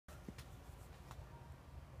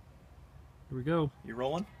Here we go. You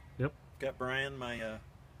rolling? Yep. Got Brian, my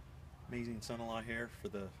amazing son-in-law here for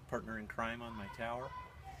the partner in crime on my tower.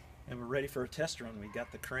 And we're ready for a test run. We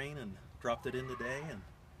got the crane and dropped it in today and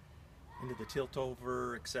into the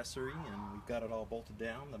tilt-over accessory, and we've got it all bolted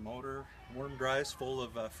down. The motor worm drives full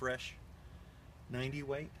of fresh 90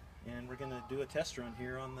 weight, and we're going to do a test run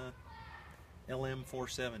here on the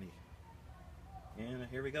LM-470. And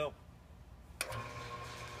here we go. Here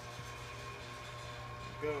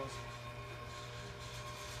it goes.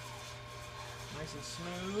 Nice and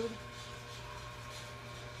smooth.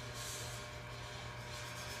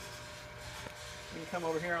 You can come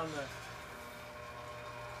over here on the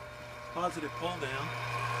positive pull down,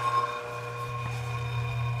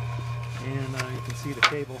 and you can see the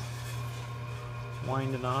cable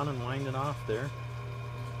winding on and winding off there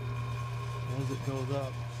as it goes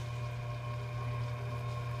up.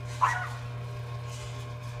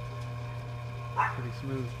 Pretty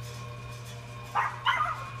smooth.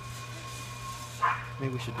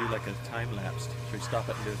 Maybe we should do like a time lapse. Should we stop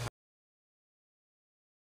it and do a time?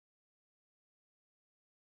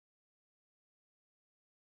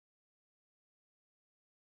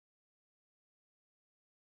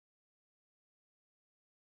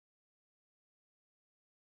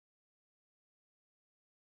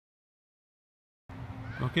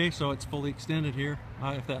 Okay, so it's fully extended here.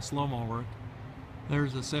 If that slow-mo worked.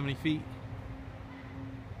 There's the 70 feet.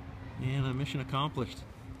 And a mission accomplished.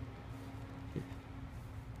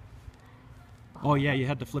 Oh yeah, you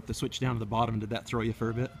had to flip the switch down to the bottom. Did that throw you for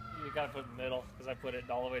a bit? You gotta put it in the middle because I put it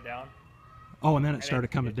all the way down. Oh, and then it started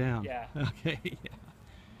coming down. Yeah. Okay. Yeah.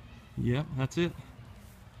 Yep, that's it.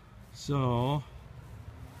 So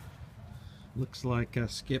looks like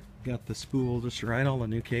Skip got the spool just right on the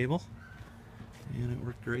new cable, and it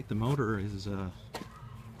worked great. The motor is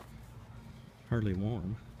hardly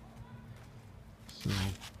warm. So,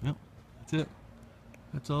 well, that's it.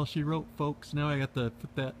 That's all she wrote, folks. Now I got to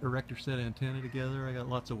put that erector set antenna together. I got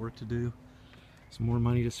lots of work to do, some more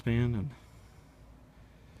money to spend, and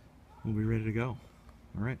we'll be ready to go.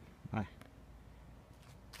 All right.